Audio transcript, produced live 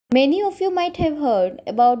Many of you might have heard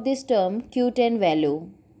about this term Q10 value.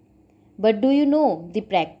 But do you know the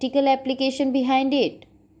practical application behind it?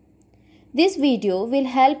 This video will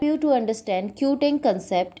help you to understand Q10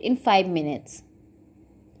 concept in 5 minutes.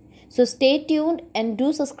 So stay tuned and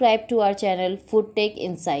do subscribe to our channel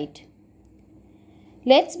Foodtechinsight.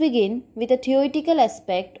 Let's begin with a theoretical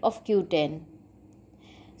aspect of Q10.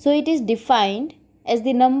 So it is defined as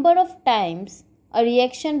the number of times a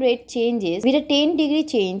reaction rate changes with a 10-degree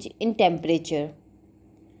change in temperature.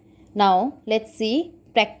 Now let's see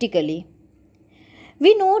practically.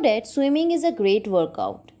 We know that swimming is a great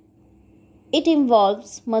workout. It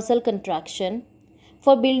involves muscle contraction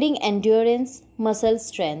for building endurance, muscle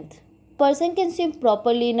strength. A person can swim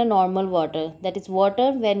properly in a normal water, that is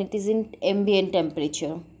water when it is in ambient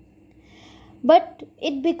temperature. But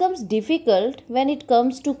it becomes difficult when it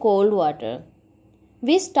comes to cold water.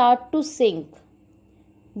 We start to sink.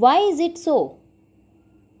 Why is it so?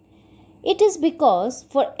 It is because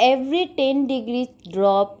for every 10-degree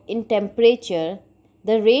drop in temperature,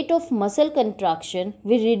 the rate of muscle contraction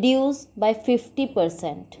will reduce by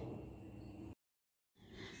 50%.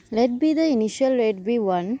 Let be the initial rate be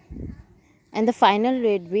 1 and the final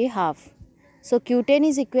rate be half. So Q10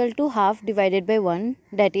 is equal to half divided by 1,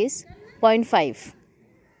 that is 0.5.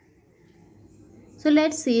 So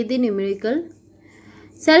let's see the numerical.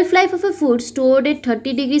 Shelf life of a food stored at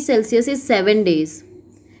 30 degrees Celsius is 7 days.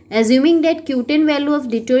 Assuming that Q10 value of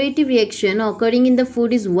deteriorative reaction occurring in the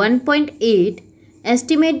food is 1.8,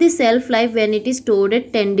 estimate the shelf life when it is stored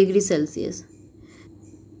at 10 degrees Celsius.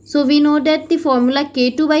 So we know that the formula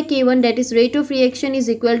K2 by K1, that is rate of reaction, is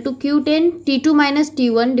equal to Q10 T2 minus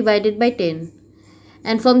T1 divided by 10.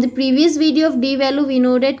 And from the previous video of D value, we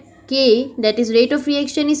know that K, that is rate of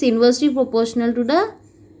reaction, is inversely proportional to the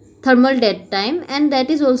thermal dead time, and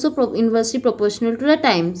that is also inversely proportional to the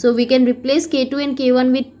time. So we can replace K2 and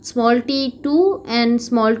K1 with small t2 and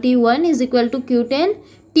small t1 is equal to Q10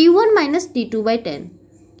 T1 minus T2 by 10.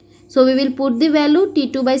 So we will put the value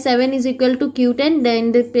T2 by 7 is equal to Q10. Then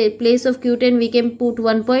in the place of Q10 we can put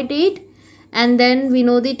 1.8, and then we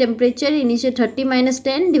know the temperature initial 30 minus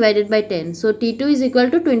 10 divided by 10. So T2 is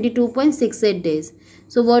equal to 22.68 days.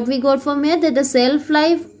 So what we got from here, that the shelf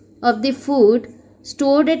life of the food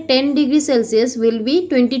stored at 10 degrees Celsius will be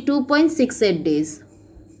 22.68 days.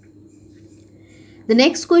 The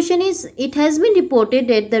next question is, it has been reported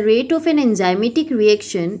that the rate of an enzymatic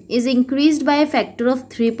reaction is increased by a factor of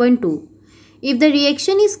 3.2. If the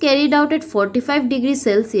reaction is carried out at 45 degrees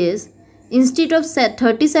Celsius instead of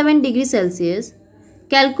 37 degrees Celsius,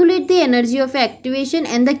 calculate the energy of activation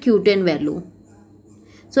and the Q10 value.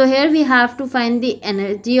 So here we have to find the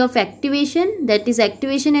energy of activation, that is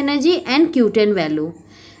activation energy, and Q10 value.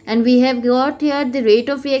 And we have got here the rate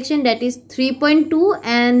of reaction, that is 3.2,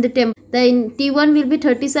 and the T1 will be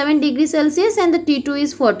 37 degrees Celsius and the T2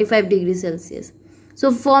 is 45 degrees Celsius.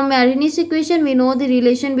 So from Arrhenius equation we know the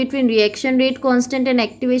relation between reaction rate constant and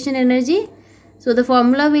activation energy. So the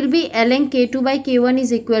formula will be ln K2 by K1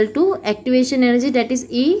 is equal to activation energy, that is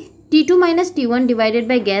E, T2 minus T1 divided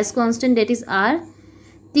by gas constant, that is R,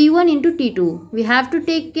 T1 into T2. We have to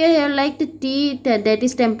take care here like the T, that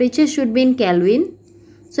is temperature, should be in Kelvin.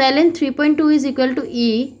 So ln 3.2 is equal to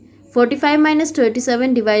E, 45 minus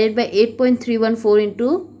 37 divided by 8.314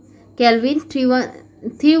 into Kelvin,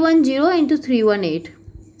 310 into 318.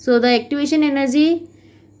 So the activation energy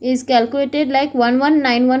is calculated like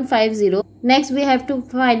 119150. Next we have to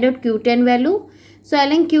find out Q10 value. So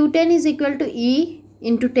ln Q10 is equal to E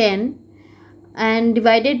into 10 and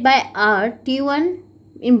divided by R, T1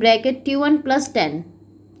 in bracket T1 plus 10.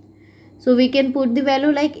 So we can put the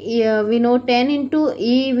value like we know 10 into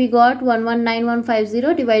E, we got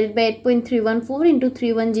 119150 divided by 8.314 into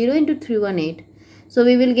 310 into 318. So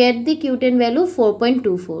we will get the Q10 value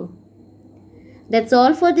 4.24. That's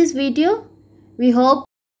all for this video. We hope